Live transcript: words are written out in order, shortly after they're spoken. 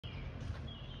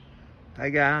Hey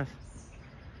guys,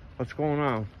 what's going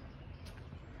on?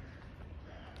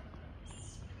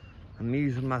 I'm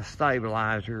using my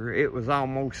stabilizer. It was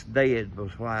almost dead,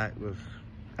 was why it was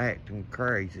acting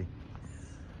crazy.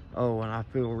 Oh, and I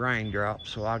feel raindrops,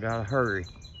 so I gotta hurry.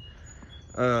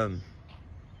 Come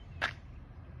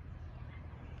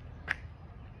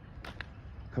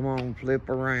on, flip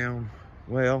around.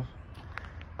 Well,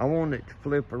 I want it to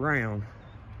flip around.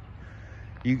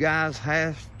 You guys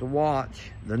have to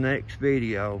watch the next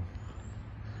video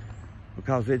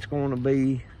because it's going to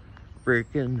be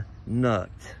freaking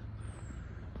nuts.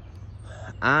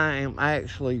 I am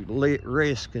actually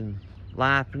risking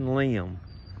life and limb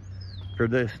for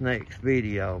this next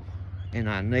video, and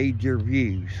I need your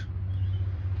views.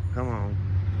 Come on.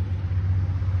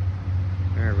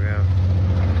 There we go.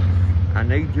 I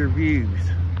need your views,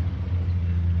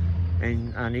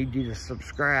 and I need you to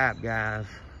subscribe, guys.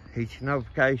 Hit your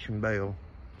notification bell,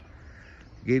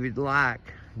 give it a like,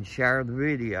 and share the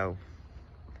video.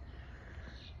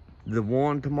 The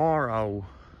one tomorrow,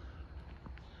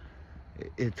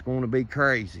 it's going to be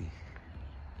crazy.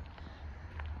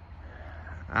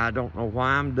 I don't know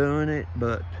why I'm doing it,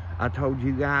 but I told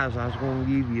you guys I was going to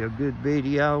give you a good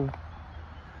video,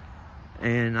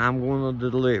 and I'm going to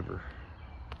deliver.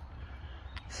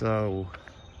 So,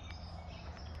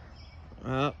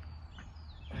 hold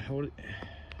it.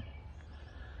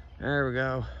 There we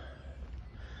go.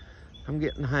 I'm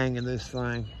getting the hang of this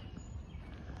thing.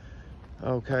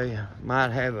 Okay, might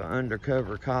have an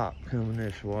undercover cop coming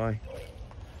this way.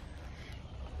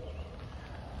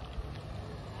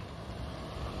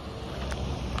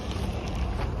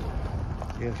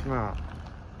 Guess not.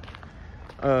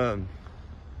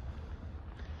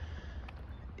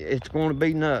 It's going to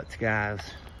be nuts, guys.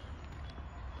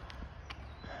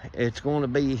 It's going to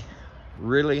be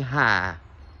really high.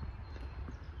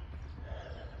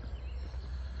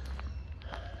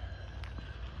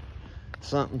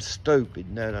 Something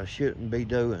stupid that I shouldn't be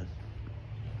doing.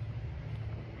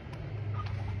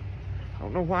 I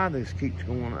don't know why this keeps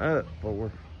going up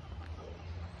for.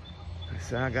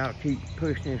 So I gotta keep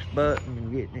pushing this button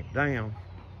and getting it down.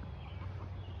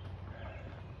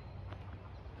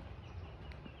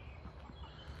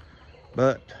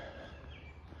 But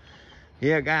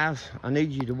yeah, guys, I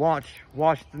need you to watch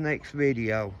the next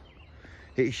video.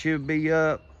 It should be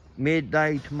up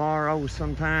midday tomorrow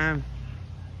sometime,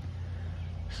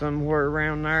 somewhere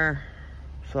around there.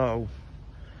 So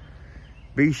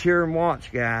be sure and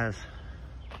watch, guys,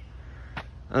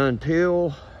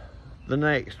 until the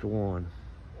next one.